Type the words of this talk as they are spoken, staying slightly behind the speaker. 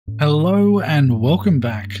Hello and welcome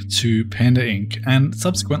back to PandaINC and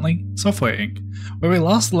subsequently Software Inc. Where we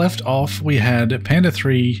last left off, we had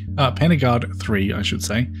PandaGuard 3, I should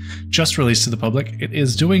say, just released to the public. It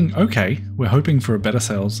is doing okay. We're hoping for a better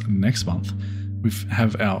sales next month. We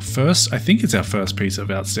have our first, I think it's our first piece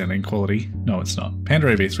of outstanding quality. No, it's not.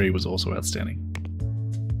 Panda AV3 was also outstanding.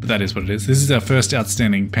 But that is what it is. This is our first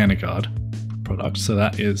outstanding PandaGuard product, so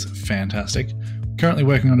that is fantastic. Currently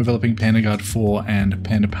working on developing PandaGuard 4 and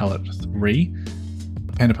PandaPalette 3.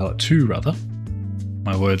 PandaPalette 2, rather.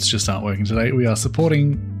 My words just aren't working today. We are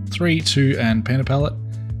supporting 3, 2, and PandaPalette.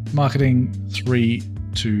 Marketing 3,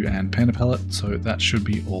 2, and PandaPalette, so that should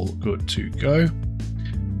be all good to go.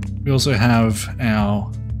 We also have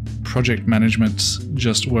our project management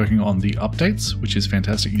just working on the updates, which is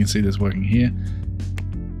fantastic. You can see this working here.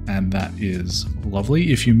 And that is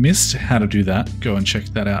lovely. If you missed how to do that, go and check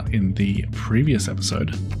that out in the previous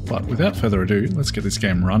episode. But without further ado, let's get this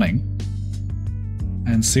game running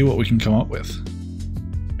and see what we can come up with.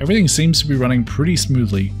 Everything seems to be running pretty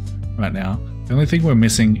smoothly right now. The only thing we're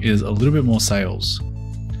missing is a little bit more sales.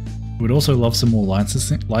 We'd also love some more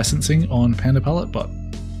licensing on PandaPalette, but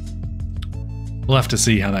we'll have to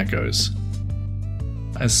see how that goes.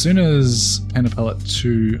 As soon as PandaPalette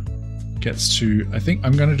 2 gets to, I think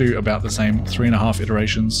I'm going to do about the same 3.5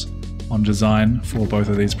 iterations on design for both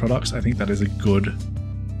of these products. I think that is a good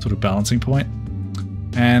sort of balancing point.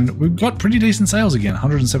 And we've got pretty decent sales again,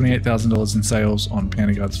 $178,000 in sales on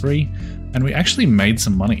PandaGuard 3, and we actually made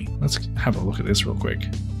some money. Let's have a look at this real quick.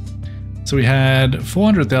 So we had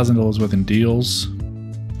 $400,000 worth in deals,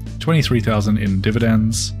 $23,000 in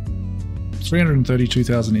dividends,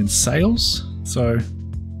 $332,000 in sales. So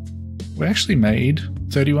we actually made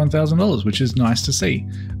 $31,000, which is nice to see.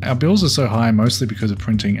 Our bills are so high mostly because of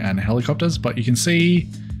printing and helicopters, but you can see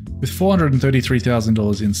with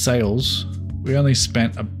 $433,000 in sales, we only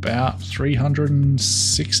spent about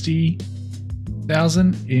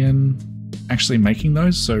 $360,000 in actually making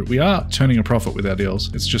those. So we are turning a profit with our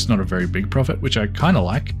deals. It's just not a very big profit, which I kind of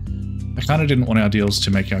like. I kind of didn't want our deals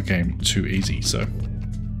to make our game too easy, so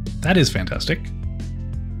that is fantastic.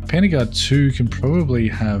 PandaGuard 2 can probably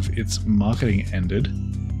have its marketing ended.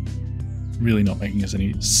 Really not making us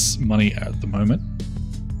any money at the moment.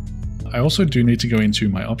 I also do need to go into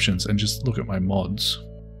my options and just look at my mods.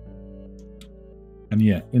 And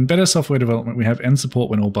yeah, in better software development, we have end support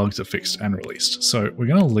when all bugs are fixed and released. So we're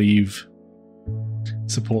going to leave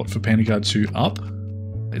support for PandaGuard 2 up.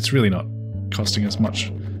 It's really not costing us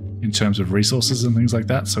much in terms of resources and things like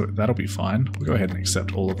that, so that'll be fine. We'll go ahead and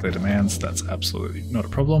accept all of their demands. That's absolutely not a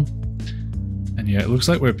problem. And yeah, it looks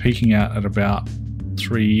like we're peaking out at about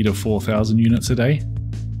 3,000 to 4,000 units a day,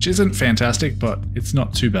 which isn't fantastic, but it's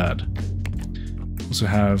not too bad. Also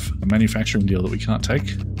have a manufacturing deal that we can't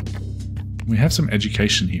take. We have some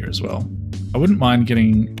education here as well. I wouldn't mind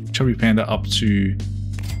getting Chubby Panda up to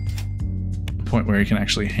the point where he can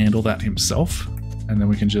actually handle that himself, and then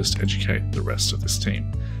we can just educate the rest of this team.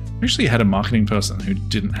 We actually had a marketing person who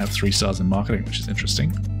didn't have 3 stars in marketing, which is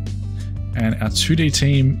interesting. And our 2D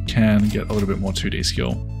team can get a little bit more 2D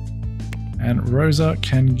skill. And Rosa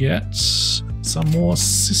can get some more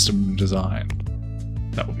system design.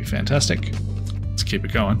 That would be fantastic. Let's keep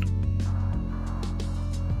it going.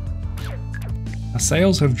 Our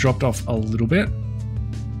sales have dropped off a little bit.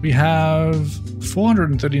 We have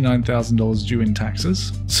 $439,000 due in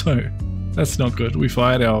taxes, so that's not good. We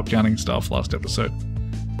fired our accounting staff last episode.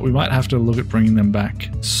 We might have to look at bringing them back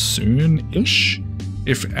soon-ish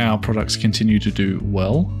if our products continue to do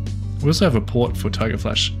well. We also have a port for Tiger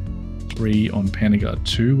Flash 3 on PandaGuard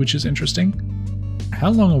 2, which is interesting. How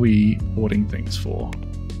long are we porting things for?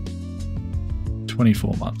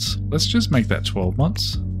 24 months. Let's just make that 12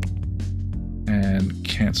 months and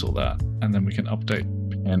cancel that, and then we can update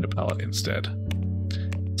PandaPalette instead.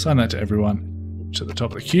 Assign that to everyone to the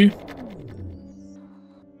top of the queue.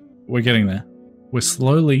 We're getting there. We're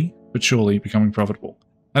slowly but surely becoming profitable.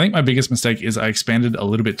 I think my biggest mistake is I expanded a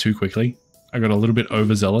little bit too quickly. I got a little bit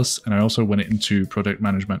overzealous, and I also went into project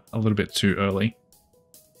management a little bit too early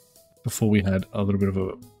before we had a little bit of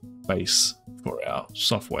a base for our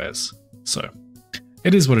softwares. So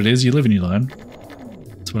it is what it is. You live and you learn.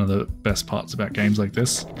 It's one of the best parts about games like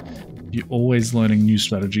this. You're always learning new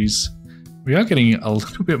strategies. We are getting a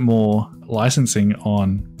little bit more licensing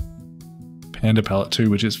on PandaPalette 2,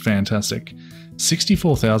 which is fantastic.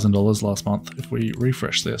 $64,000 last month. If we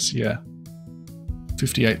refresh this, yeah,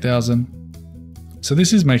 58,000. So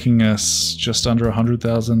this is making us just under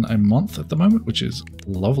 100,000 a month at the moment, which is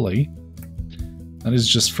lovely. That is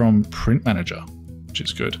just from Print Manager, which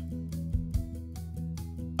is good.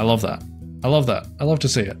 I love that. I love that. I love to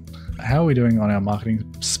see it. how are we doing on our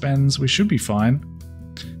marketing spends? We should be fine.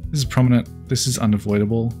 This is prominent. This is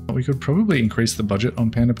unavoidable. We could probably increase the budget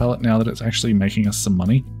on Panda Palette now that it's actually making us some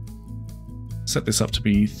money. Set this up to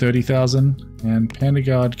be 30,000, and Panda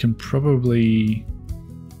Guard can probably...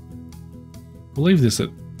 We'll leave this at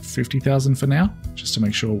 50,000 for now, just to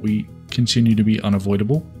make sure we continue to be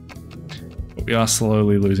unavoidable. But we are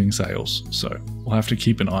slowly losing sales, so we'll have to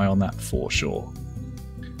keep an eye on that for sure.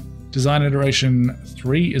 Design iteration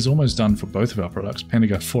 3 is almost done for both of our products. Panda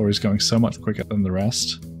Guard 4 is going so much quicker than the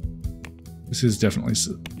rest. This is definitely,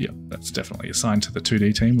 yeah, that's definitely assigned to the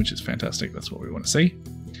 2D team, which is fantastic. That's what we want to see.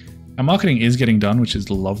 Our marketing is getting done, which is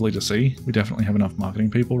lovely to see. We definitely have enough marketing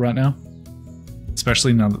people right now,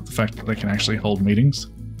 especially now that the fact that they can actually hold meetings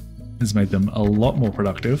has made them a lot more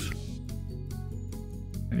productive.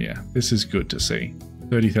 And yeah, this is good to see.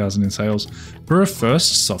 30,000 in sales. For a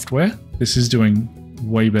first software, this is doing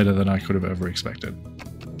way better than I could have ever expected.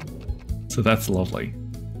 So that's lovely.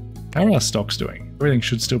 How are our stocks doing? Everything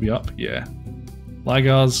should still be up, yeah.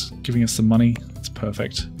 Ligar's giving us some money, that's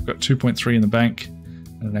perfect. We've got 2.3 in the bank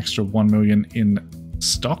and an extra 1 million in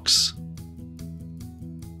stocks.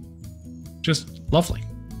 Just lovely.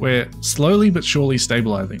 We're slowly but surely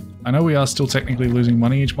stabilizing. I know we are still technically losing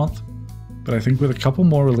money each month, but I think with a couple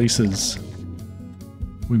more releases,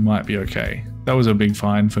 we might be okay. That was a big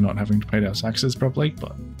fine for not having to pay our taxes properly,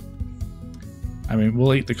 but I mean,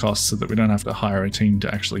 we'll eat the costs so that we don't have to hire a team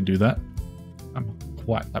to actually do that. I'm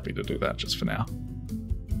quite happy to do that just for now.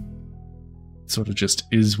 It sort of just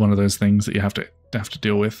is one of those things that you have to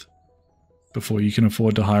deal with before you can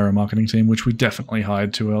afford to hire a marketing team, which we definitely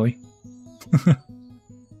hired too early.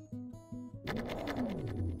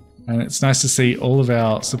 And it's nice to see all of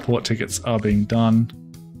our support tickets are being done.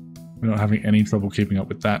 We're not having any trouble keeping up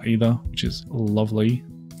with that either, which is lovely.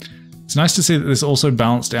 It's nice to see that this also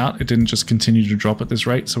balanced out. It didn't just continue to drop at this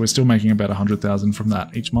rate, so we're still making about 100,000 from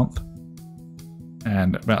that each month.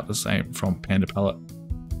 And about the same from Panda Palette.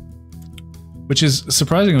 Which is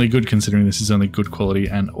surprisingly good considering this is only good quality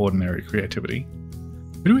and ordinary creativity.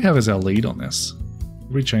 Who do we have as our lead on this?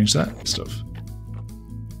 Did we change that stuff?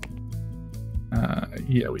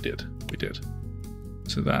 Yeah, we did. We did.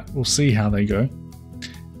 So that, we'll see how they go.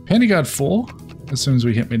 Panda Guard 4, as soon as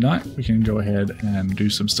we hit midnight, we can go ahead and do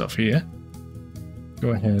some stuff here. Go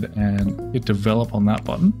ahead and hit develop on that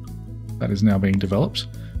button. That is now being developed.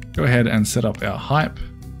 Go ahead and set up our hype.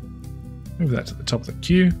 Move that to the top of the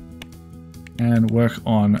queue. And work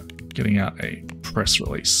on getting out a press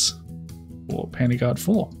release for Panda Guard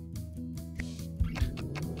 4.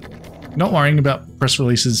 Not worrying about press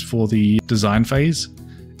releases for the design phase.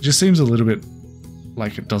 It just seems a little bit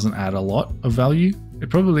like it doesn't add a lot of value. It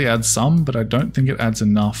probably adds some, but I don't think it adds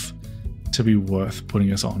enough to be worth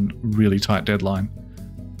putting us on really tight deadline.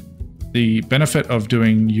 The benefit of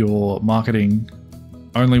doing your marketing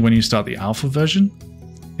only when you start the alpha version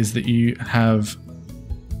is that you have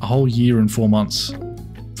a whole year and 4 months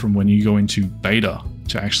from when you go into beta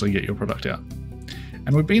to actually get your product out.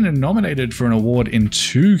 And we've been nominated for an award in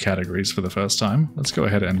 2 categories for the first time. Let's go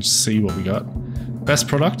ahead and see what we got. Best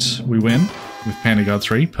product, we win with Panda Guard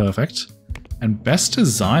 3, perfect. And best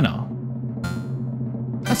designer.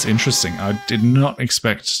 That's interesting. I did not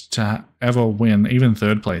expect to ever win even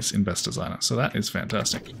 3rd place in best designer. So that is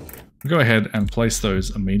fantastic. We'll go ahead and place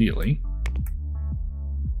those immediately.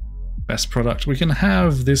 Best product, we can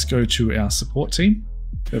have this go to our support team.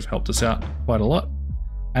 They've helped us out quite a lot.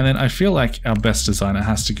 And then I feel like our best designer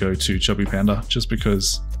has to go to Chubby Panda just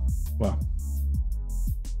because, well,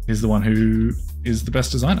 he's the one who is the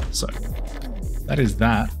best designer. So that is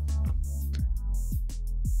that.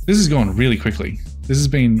 This is going really quickly. This has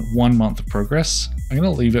been 1 month of progress. I'm going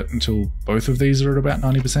to leave it until both of these are at about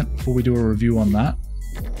 90% before we do a review on that.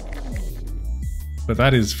 But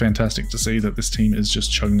that is fantastic to see that this team is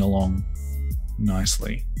just chugging along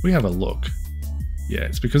nicely. We have a look. Yeah,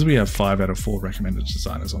 it's because we have 5 out of 4 recommended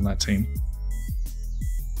designers on that team.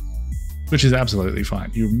 Which is absolutely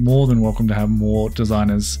fine. You're more than welcome to have more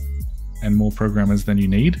designers and more programmers than you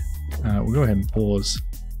need. We'll go ahead and pause.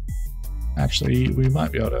 Actually, we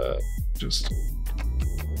might be able to just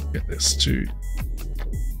get this to...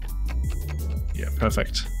 Yeah,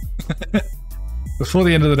 perfect. Before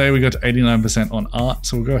the end of the day, we got to 89% on art,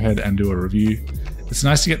 so we'll go ahead and do a review. It's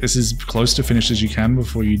nice to get this as close to finished as you can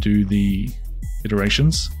before you do the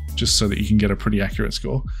iterations, just so that you can get a pretty accurate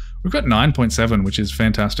score. We've got 9.7, which is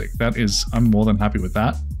fantastic. That is, I'm more than happy with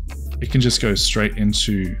that. It can just go straight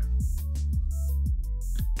into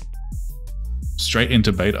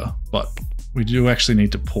beta, but we do actually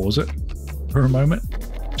need to pause it for a moment,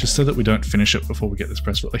 just so that we don't finish it before we get this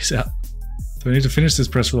press release out. So we need to finish this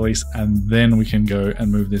press release and then we can go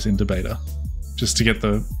and move this into beta, just to get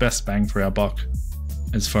the best bang for our buck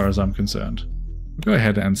as far as I'm concerned. We'll go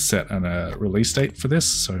ahead and set a release date for this.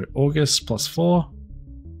 So August plus 4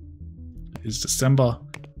 is December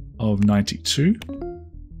of 92.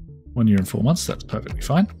 1 year and 4 months, that's perfectly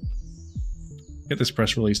fine. Get this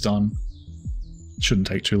press release done. It shouldn't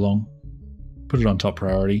take too long. Put it on top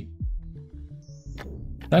priority.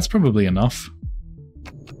 That's probably enough.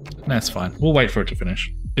 That's fine. We'll wait for it to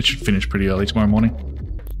finish. It should finish pretty early tomorrow morning.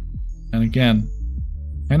 And again,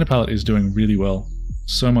 PandaPalette is doing really well.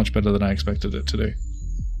 So much better than I expected it to do.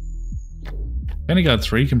 PandaGuard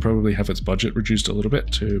 3 can probably have its budget reduced a little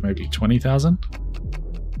bit to maybe 20,000.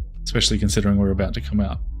 Especially considering we're about to come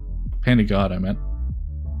out. PandaGuard, I meant.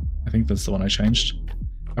 I think that's the one I changed.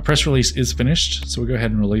 Our press release is finished, so we'll go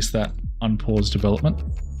ahead and release that unpaused development.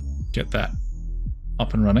 Get that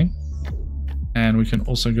up and running. And we can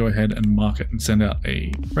also go ahead and mark it and send out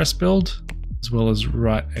a press build, as well as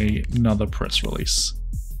write another press release.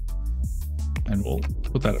 And we'll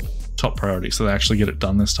put that at top priority so they actually get it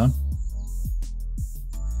done this time.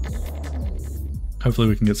 Hopefully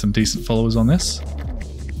we can get some decent followers on this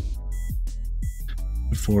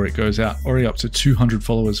before it goes out. Already up to 200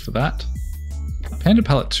 followers for that.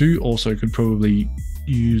 PandaPalette 2 also could probably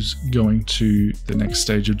use going to the next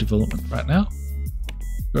stage of development right now.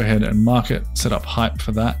 Go ahead and mark it, set up hype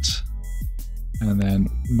for that, and then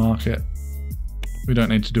mark it. We don't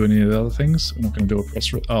need to do any of the other things. We're not going to do a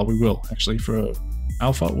press release. Oh, we will actually. For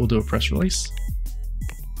alpha, we'll do a press release.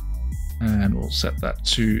 And we'll set that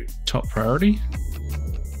to top priority.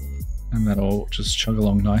 And that'll just chug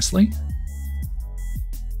along nicely.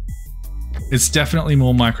 It's definitely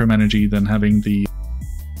more micromanagey than having the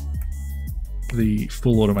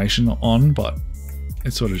full automation on, but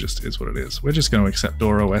it sort of just is what it is. We're just going to accept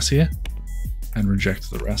DoorOS here and reject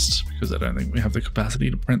the rest because I don't think we have the capacity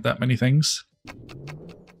to print that many things.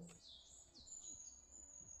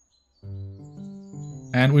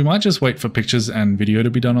 And we might just wait for pictures and video to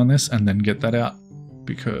be done on this and then get that out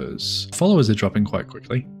because followers are dropping quite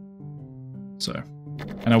quickly. So,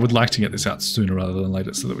 and I would like to get this out sooner rather than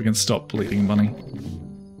later so that we can stop bleeding money.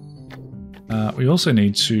 We also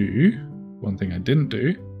need to, one thing I didn't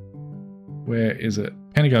do, where is it?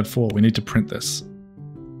 PandaGuard 4, we need to print this.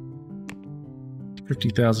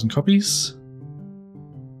 50,000 copies.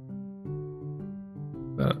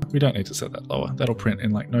 We don't need to set that lower. That'll print in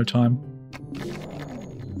like no time.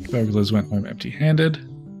 Burglars went home empty-handed.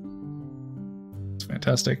 It's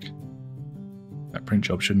fantastic. That print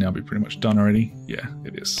job should now be pretty much done already. Yeah,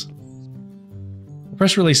 it is. The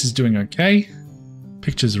press release is doing okay.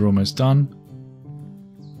 Pictures are almost done.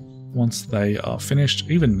 Once they are finished,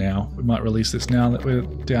 even now, we might release this now that we're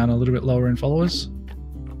down a little bit lower in followers.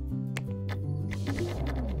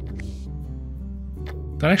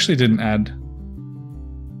 That actually didn't add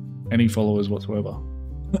any followers whatsoever.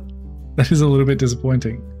 That is a little bit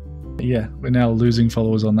disappointing. Yeah, we're now losing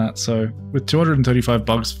followers on that. So with 235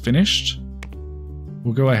 bugs finished,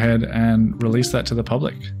 we'll go ahead and release that to the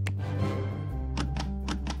public.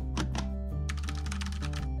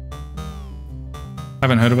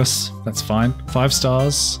 Haven't heard of us, that's fine. 5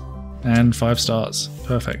 stars and 5 stars,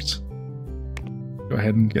 perfect. Go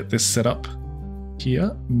ahead and get this set up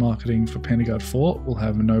here. Marketing for PandaGuard 4 will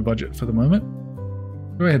have no budget for the moment.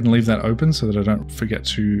 Go ahead and leave that open so that I don't forget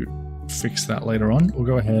to fix that later on. We'll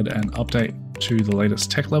go ahead and update to the latest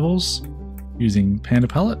tech levels using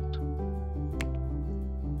PandaPalette.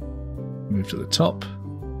 Move to the top.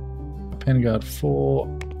 PandaGuard 4.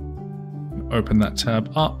 Open that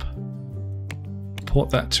tab up. Port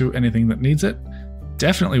that to anything that needs it.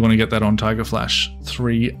 Definitely want to get that on Tiger Flash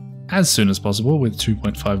 3 as soon as possible with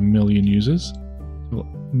 2.5 million users. We'll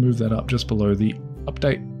move that up just below the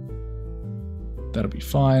update. That'll be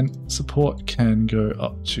fine. Support can go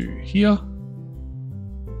up to here.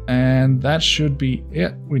 And that should be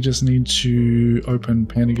it. We just need to open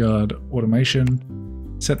PandaGuard automation,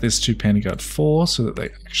 set this to PandaGuard 4 so that they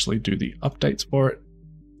actually do the updates for it.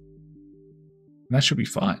 And that should be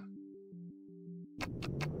fine.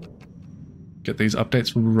 Get these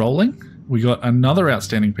updates rolling. We got another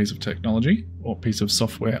outstanding piece of technology, or piece of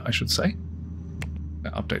software, I should say.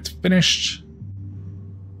 That update's finished.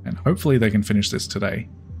 And hopefully they can finish this today.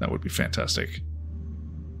 That would be fantastic.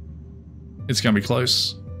 It's going to be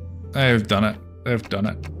close. They've done it. They've done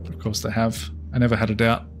it. Of course they have. I never had a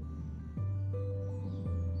doubt.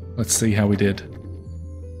 Let's see how we did.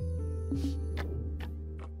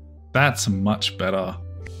 That's much better.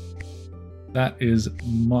 That is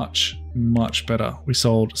much, much better. We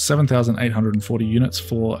sold 7,840 units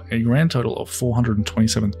for a grand total of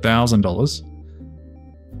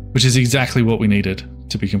 $427,000. which is exactly what we needed,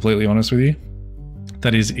 to be completely honest with you.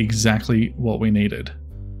 That is exactly what we needed.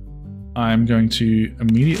 I'm going to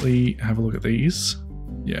immediately have a look at these.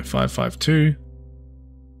 Yeah, 552.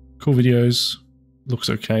 Cool videos. Looks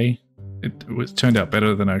okay. It turned out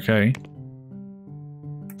better than okay.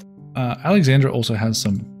 Alexandra also has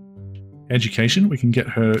some education. We can get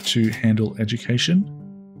her to handle education.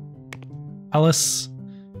 Alice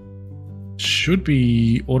should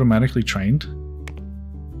be automatically trained.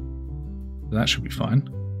 That should be fine.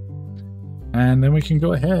 And then we can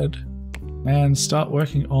go ahead and start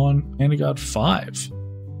working on PandaGuard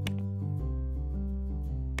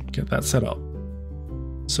 5. Get that set up.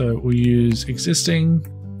 So we'll use existing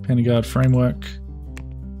PandaGuard framework.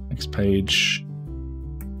 Next page,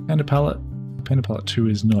 Panda Palette. Panda Palette 2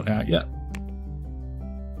 is not out yet.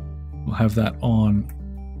 We'll have that on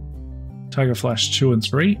Tiger Flash 2 and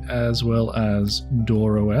 3, as well as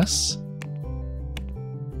DoorOS.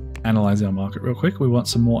 Analyze our market real quick. We want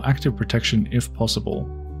some more active protection if possible.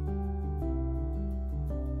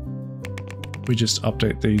 We just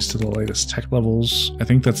update these to the latest tech levels. I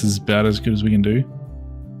think that's about as good as we can do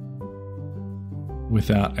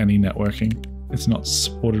without any networking. It's not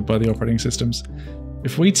supported by the operating systems.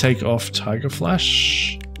 If we take off Tiger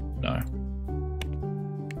Flash, no,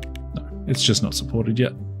 it's just not supported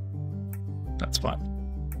yet. That's fine.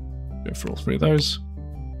 Go for all three of those.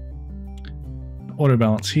 Auto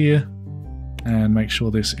balance here, and make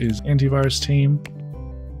sure this is antivirus team,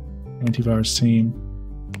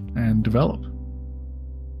 and develop.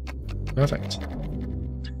 Perfect.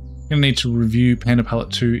 Gonna need to review Panda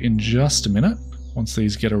Palette 2 in just a minute, once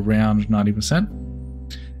these get around 90%.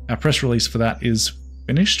 Our press release for that is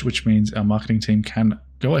finished, which means our marketing team can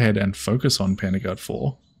go ahead and focus on PandaGuard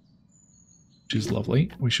 4, which is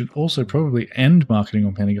lovely. We should also probably end marketing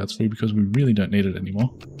on PandaGuard 3 because we really don't need it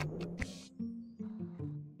anymore.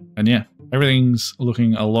 And yeah, everything's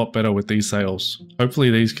looking a lot better with these sales.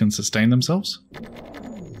 Hopefully these can sustain themselves.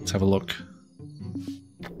 Let's have a look.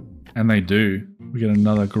 And they do. We get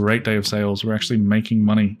another great day of sales. We're actually making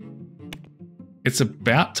money. It's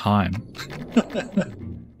about time.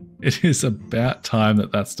 It is about time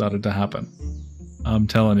that started to happen. I'm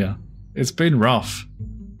telling you. It's been rough.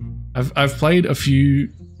 I've played a few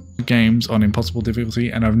games on impossible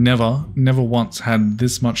difficulty, and I've never once had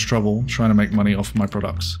this much trouble trying to make money off my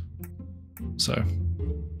products. So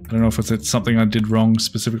I don't know if it's something I did wrong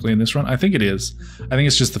specifically in this run. I think it is. I think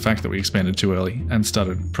it's just the fact that we expanded too early and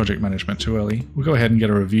started project management too early. We'll go ahead and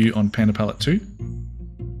get a review on Panda Palette 2.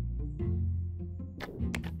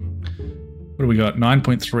 What do we got?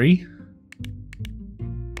 9.3.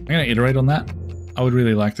 I'm going to iterate on that. I would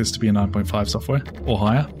really like this to be a 9.5 software or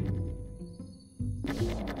higher.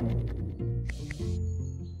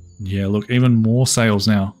 Yeah, look, even more sales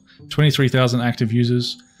now. 23,000 active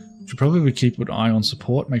users. Should probably keep an eye on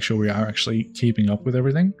support, make sure we are actually keeping up with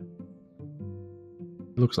everything.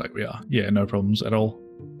 It looks like we are. Yeah, no problems at all.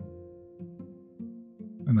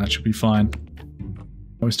 And that should be fine.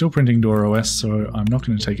 We're still printing DoorOS, so I'm not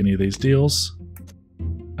going to take any of these deals.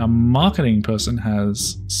 Our marketing person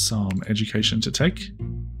has some education to take.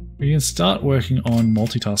 We can start working on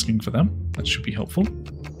multitasking for them. That should be helpful.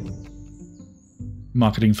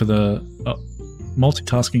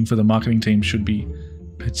 Multitasking for the marketing team should be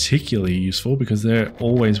particularly useful because they're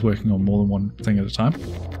always working on more than one thing at a time.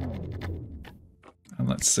 And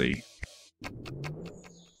let's see.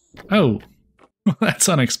 Oh, that's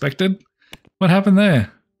unexpected. What happened there?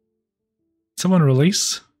 Did someone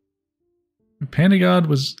release? PandaGuard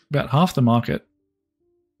was about half the market.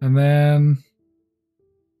 And then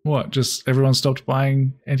what? Just everyone stopped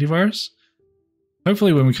buying antivirus?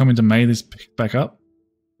 Hopefully when we come into May, this picks back up.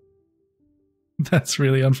 That's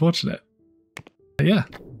really unfortunate. Yeah.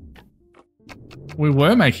 We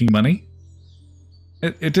were making money.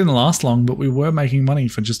 It didn't last long, but we were making money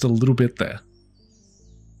for just a little bit there.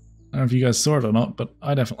 I don't know if you guys saw it or not, but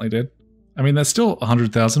I definitely did. I mean, there's still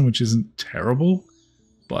 100,000, which isn't terrible,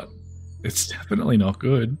 but it's definitely not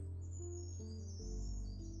good.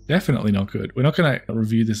 Definitely not good. We're not going to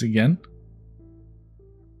review this again.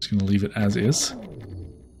 Just going to leave it as is.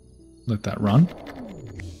 Let that run.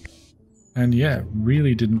 And yeah,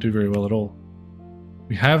 really didn't do very well at all.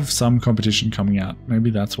 We have some competition coming out. Maybe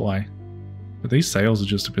that's why. But these sales are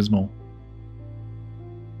just abysmal.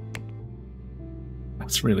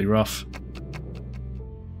 That's really rough.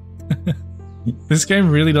 This game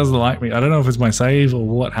really doesn't like me. I don't know if it's my save or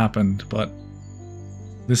what happened, but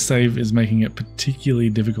this save is making it particularly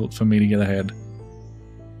difficult for me to get ahead.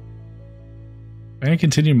 I'm going to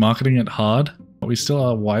continue marketing it hard, but we still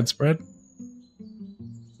are widespread.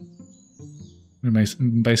 We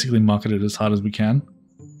basically market it as hard as we can.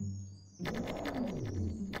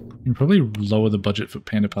 can probably lower the budget for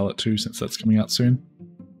Panda Palette 2 since that's coming out soon.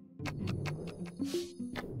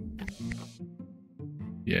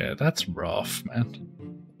 Yeah, that's rough, man.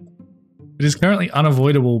 It is currently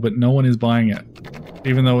unavoidable, but no one is buying it,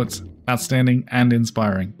 even though it's outstanding and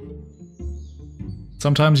inspiring.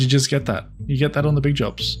 Sometimes you just get that. You get that on the big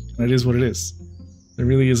jobs, and it is what it is. There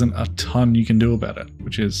really isn't a ton you can do about it,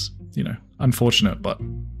 which is, you know, unfortunate, but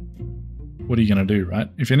what are you going to do, right?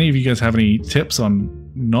 If any of you guys have any tips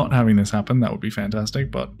on not having this happen, that would be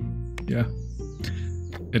fantastic, but yeah.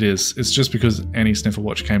 It is. It's just because any sniffer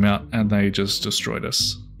watch came out and they just destroyed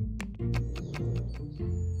us.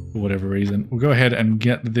 For whatever reason. We'll go ahead and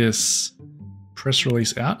get this press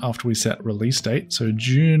release out after we set release date. So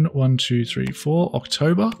June 1, 2, 3, 4,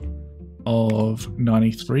 October of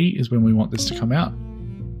 93 is when we want this to come out.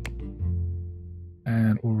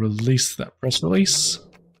 And we'll release that press release.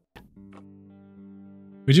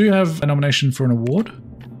 We do have a nomination for an award,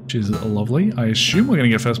 which is lovely. I assume we're going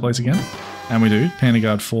to get first place again. And we do.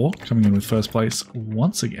 PandaGuard 4 coming in with first place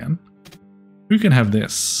once again. Who can have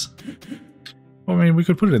this? Well, I mean, we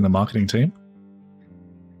could put it in the marketing team.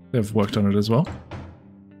 They've worked on it as well.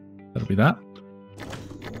 That'll be that.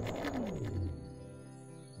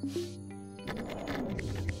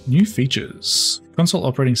 New features. Console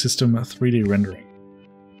operating system 3D rendering.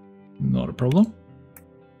 Not a problem.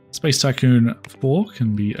 Space Tycoon 4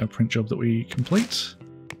 can be a print job that we complete.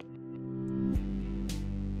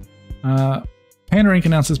 PandaINC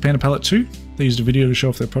announces Panda Palette 2. They used a video to show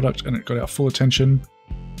off their product and it got our full attention.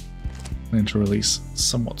 Plan to release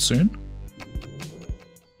somewhat soon.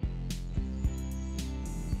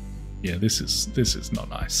 Yeah, this is not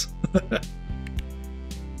nice.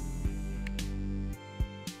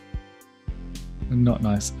 Not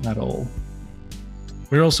nice at all.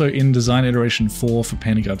 We're also in design iteration 4 for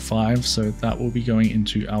PandaGuard 5, so that will be going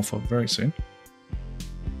into alpha very soon.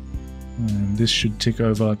 And this should tick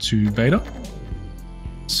over to beta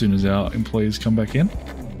as soon as our employees come back in.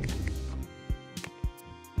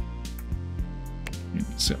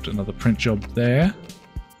 Accept another print job there.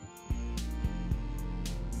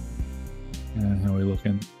 And how are we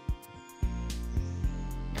looking?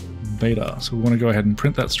 Beta. So we want to go ahead and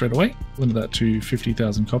print that straight away. Limit that to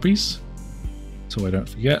 50,000 copies. So I don't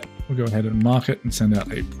forget. We'll go ahead and mark it and send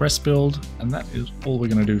out a press build. And that is all we're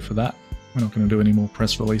going to do for that. We're not going to do any more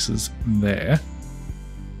press releases there.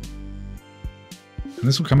 And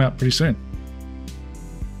this will come out pretty soon.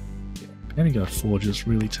 Yeah, PandaGuard 4 just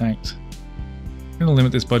really tanked. I'm going to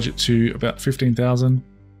limit this budget to about 15,000.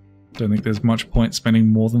 Don't think there's much point spending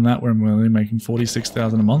more than that when we're only making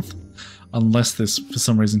 46,000 a month. Unless this, for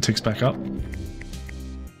some reason, ticks back up.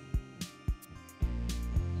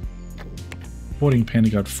 Supporting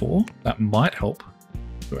PandaGuard 4, that might help.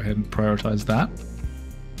 Go ahead and prioritize that.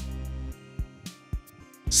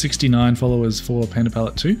 69 followers for Panda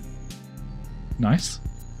Palette 2. Nice.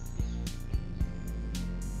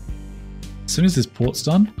 As soon as this port's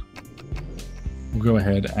done, we'll go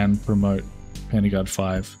ahead and promote PandaGuard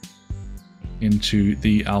 5 into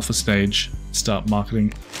the alpha stage, start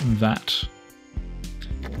marketing that.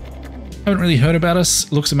 Haven't really heard about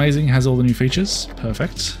us. Looks amazing, has all the new features.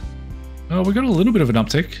 Perfect. Oh, we got a little bit of an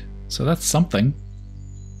uptick, so that's something.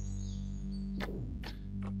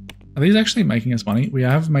 Are these actually making us money? We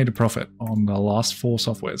have made a profit on the last 4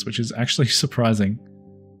 softwares, which is actually surprising.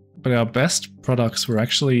 But our best products were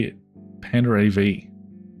actually Panda AV.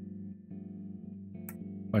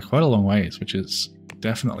 By quite a long ways, which is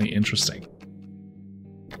definitely interesting.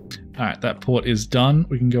 Alright, that port is done.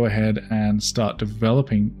 We can go ahead and start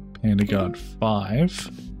developing PandaGuard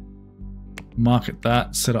 5. Market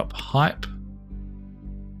that, set up hype.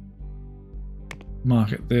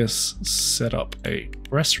 Market this, set up a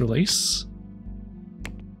press release.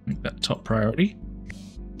 Make that top priority.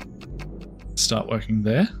 Start working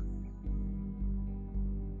there.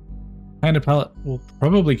 Panda Palette will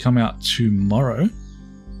probably come out tomorrow.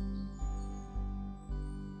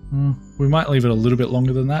 We might leave it a little bit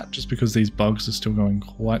longer than that, just because these bugs are still going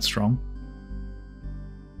quite strong.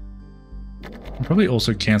 I'll probably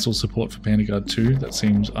also cancel support for PandaGuard 2, that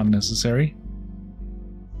seems unnecessary.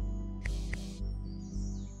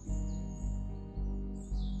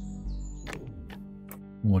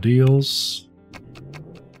 More deals.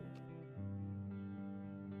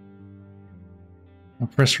 Our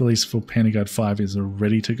press release for PandaGuard 5 is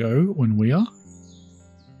ready to go when we are.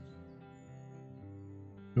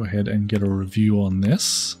 Go ahead and get a review on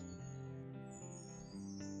this.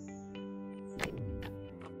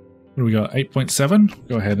 What do we got? 8.7.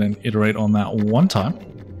 Go ahead and iterate on that one time.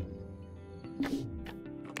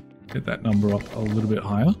 Get that number up a little bit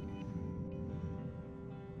higher.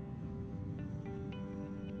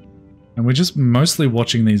 And we're just mostly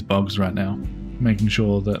watching these bugs right now, making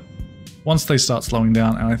sure that once they start slowing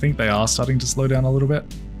down, and I think they are starting to slow down a little bit,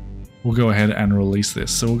 we'll go ahead and release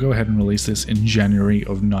this. So we'll go ahead and release this in January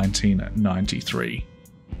of 1993.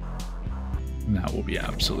 And that will be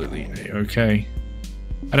absolutely a-okay.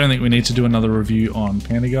 I don't think we need to do another review on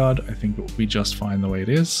PandaGuard. I think it will be just fine the way it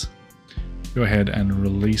is. Go ahead and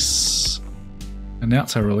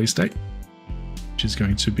announce our release date, which is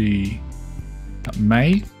going to be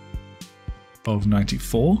May of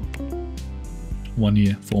 94. 1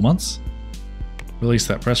 year, 4 months. Release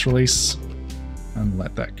that press release and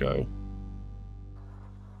let that go.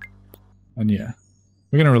 And yeah,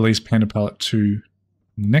 we're going to release Panda Palette 2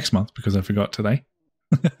 next month because I forgot today.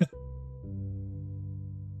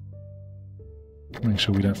 Make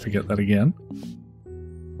sure we don't forget that again.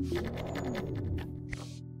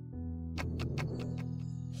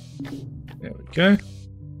 There we go.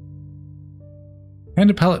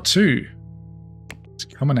 Panda Palette 2. It's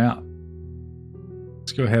coming out.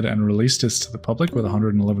 Let's go ahead and release this to the public with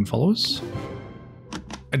 111 followers.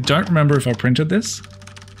 I don't remember if I printed this.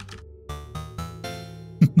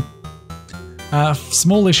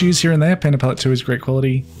 Small issues here and there. Panda Palette 2 is great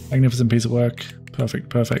quality. Magnificent piece of work. Perfect,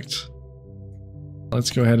 perfect. Let's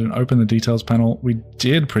go ahead and open the details panel. We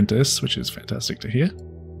did print this, which is fantastic to hear.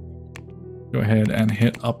 Go ahead and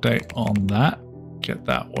hit update on that. Get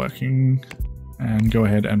that working. And go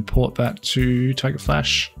ahead and port that to Tiger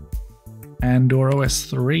Flash and DoorOS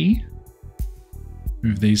 3.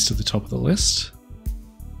 Move these to the top of the list.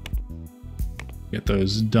 Get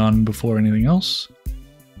those done before anything else.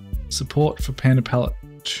 Support for Panda Palette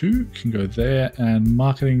 2 can go there, and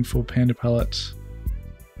marketing for Panda Palette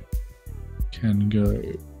can go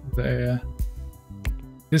there.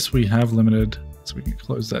 This we have limited, so we can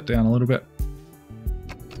close that down a little bit.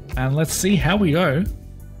 And let's see how we go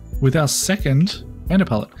with our second Panda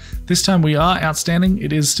Palette. This time we are outstanding.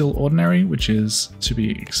 It is still ordinary, which is to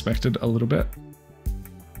be expected a little bit.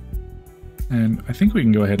 And I think we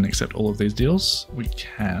can go ahead and accept all of these deals. We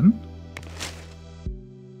can.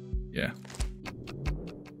 Yeah.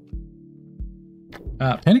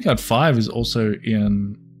 PandaGuard 5 is also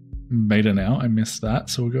in beta now. I missed that.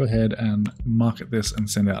 So we'll go ahead and market this and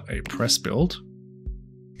send out a press build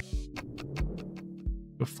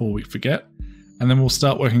before we forget. And then we'll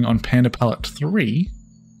start working on Panda Palette 3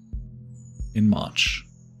 in March.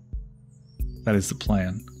 That is the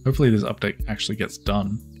plan. Hopefully this update actually gets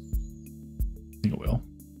done. I think it will.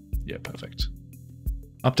 Yeah, perfect.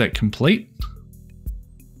 Update complete.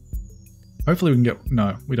 Hopefully we can get...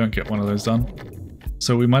 No, we don't get one of those done.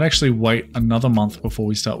 So we might actually wait another month before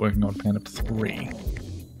we start working on Panda 3.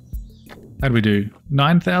 How'd we do?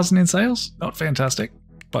 9,000 in sales? Not fantastic.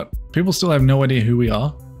 But people still have no idea who we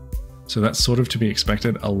are. So that's sort of to be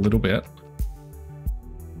expected a little bit.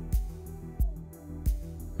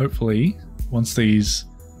 Hopefully, once these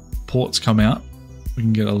ports come out, we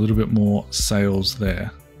can get a little bit more sales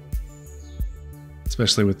there.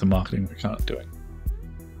 Especially with the marketing we're kind of doing.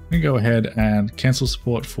 We can go ahead and cancel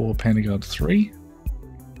support for PandaGuard 3.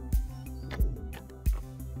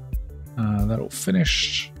 That'll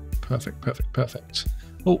finish. Perfect, perfect, perfect.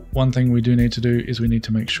 Oh, one thing we do need to do is we need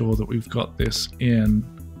to make sure that we've got this in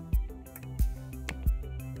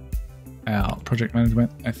our project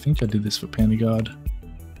management. I think I did this for PandaGuard.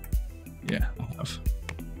 Yeah, I have.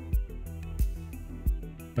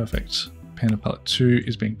 Perfect. Panda Palette 2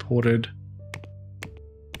 is being ported.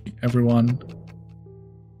 Everyone.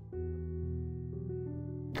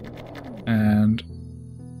 And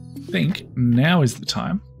I think now is the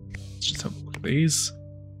time. Let's just have a look at these.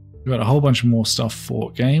 We've got a whole bunch more stuff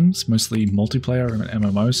for games, mostly multiplayer and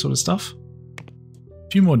MMO sort of stuff. A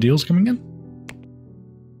few more deals coming in.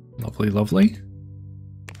 Lovely, lovely.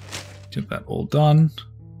 Get that all done.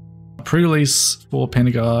 Pre-release for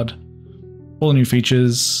PandaGuard. All the new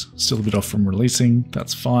features, still a bit off from releasing,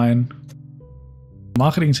 that's fine.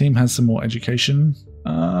 Marketing team has some more education.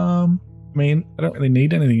 I mean, I don't really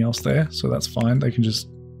need anything else there, so that's fine. They can just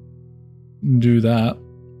do that.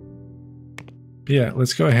 But yeah,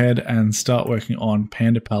 let's go ahead and start working on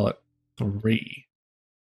Panda Palette 3.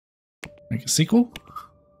 Make a sequel.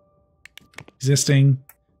 Existing.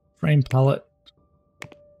 Frame palette.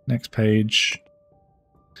 Next page.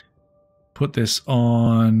 Put this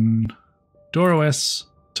on DoorOS,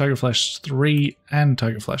 Tiger Flash 3, and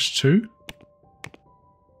Tiger Flash 2.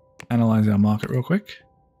 Analyze our market real quick.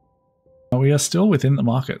 We are still within the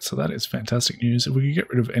market, so that is fantastic news. If we could get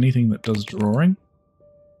rid of anything that does drawing,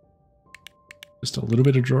 just a little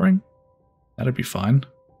bit of drawing, that'd be fine.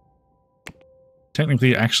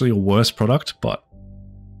 Technically, actually a worse product, but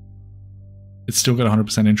it's still got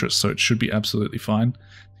 100% interest, so it should be absolutely fine.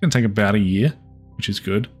 It's going to take about a year, which is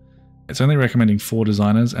good. It's only recommending 4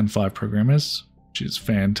 designers and 5 programmers, which is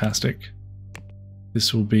fantastic.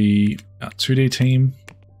 This will be a 2D team.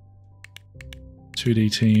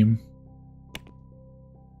 2D team.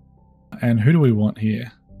 And who do we want here?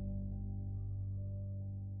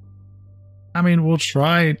 I mean, we'll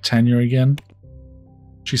try Tanya again.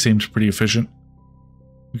 She seems pretty efficient.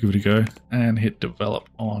 We'll give it a go and hit develop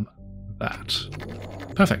on that.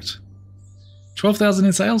 Perfect. 12,000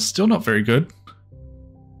 in sales, still not very good.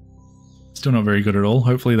 Still not very good at all.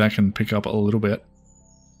 Hopefully that can pick up a little bit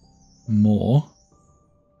more.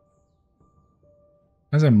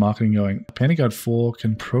 How's our marketing going? PandaGuard 4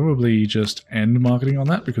 can probably just end marketing on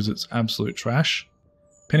that because it's absolute trash.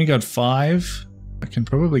 PandaGuard 5 can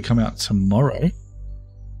probably come out tomorrow.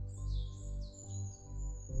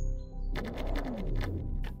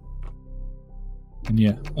 And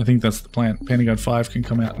yeah, I think that's the plan. PandaGuard 5 can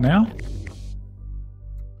come out now.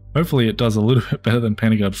 Hopefully it does a little bit better than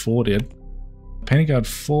PandaGuard 4 did. PandaGuard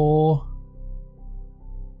 4...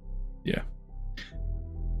 yeah.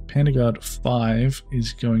 PandaGuard 5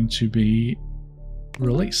 is going to be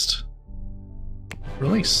released.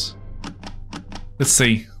 Release. Let's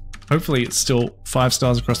see. Hopefully it's still 5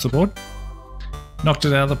 stars across the board. Knocked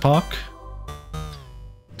it out of the park.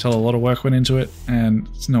 Tell a lot of work went into it, and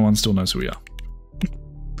no one still knows who we are.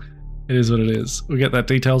 It is what it is. We get that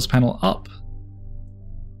details panel up.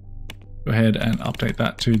 Go ahead and update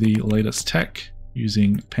that to the latest tech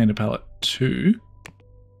using Panda Palette 2.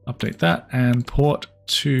 Update that and port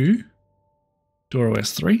to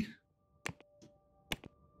DoorOS 3.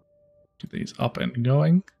 Get these up and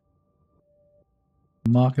going.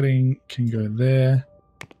 Marketing can go there.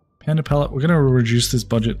 Panda Palette, we're going to reduce this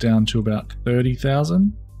budget down to about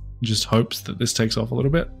 30,000. Just hopes that this takes off a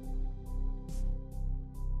little bit.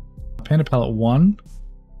 Panda Palette 1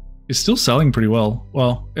 is still selling pretty well.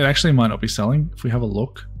 Well, it actually might not be selling if we have a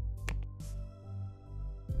look.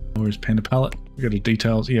 Where is Panda Palette? We go to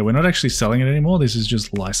details. Yeah, we're not actually selling it anymore. This is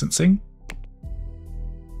just licensing.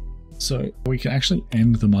 So we can actually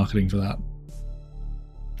end the marketing for that.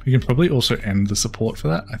 We can probably also end the support for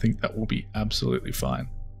that. I think that will be absolutely fine.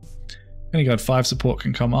 PandaGuard 5 support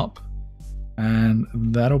can come up, and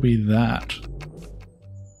that'll be that.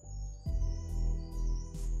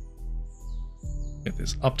 Get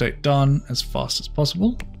this update done as fast as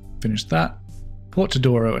possible. Finish that. Port to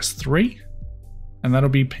DoorOS 3. And that'll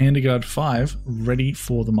be PandaGuard 5 ready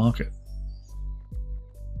for the market.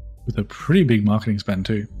 With a pretty big marketing spend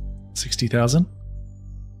too. 60,000.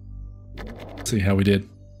 Let's see how we did.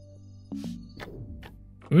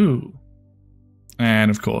 Ooh.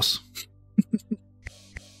 And of course.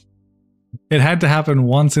 It had to happen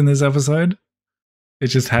once in this episode. It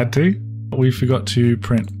just had to. We forgot to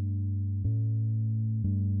print.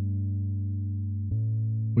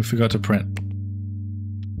 We forgot to print.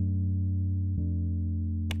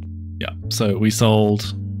 Yeah, so we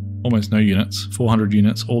sold almost no units, 400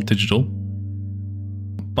 units, all digital.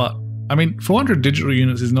 But, I mean, 400 digital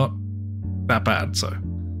units is not that bad, so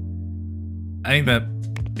I think that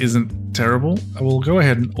isn't terrible. I will go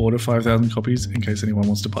ahead and order 5,000 copies in case anyone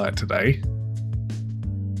wants to buy it today.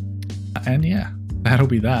 And yeah, that'll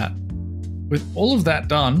be that. With all of that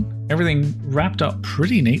done, everything wrapped up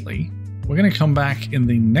pretty neatly, we're going to come back in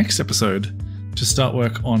the next episode to start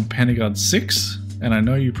work on PandaGuard 6. And I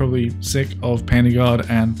know you're probably sick of PandaGuard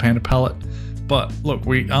and Panda Palette, but look,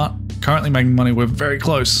 we aren't currently making money. We're very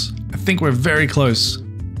close. I think we're very close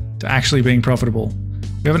to actually being profitable.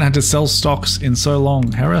 We haven't had to sell stocks in so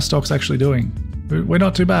long. How are our stocks actually doing? We're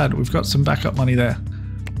not too bad. We've got some backup money there.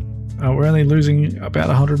 We're only losing about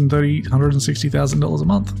 $130,000, $160,000 a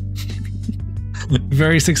month.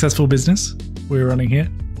 Very successful business we're running here.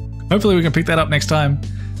 Hopefully we can pick that up next time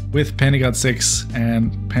with PandaGuard 6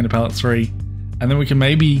 and Panda Palette 3. And then we can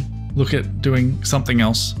maybe look at doing something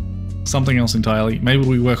else entirely. Maybe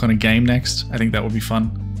we work on a game next. I think that would be fun.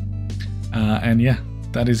 And yeah,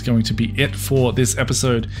 that is going to be it for this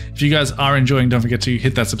episode. If you guys are enjoying, don't forget to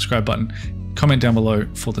hit that subscribe button. Comment down below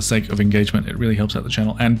for the sake of engagement. It really helps out the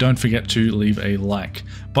channel. And don't forget to leave a like.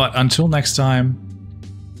 But until next time,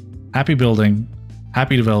 happy building,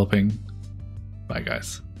 happy developing. Bye,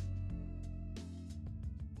 guys.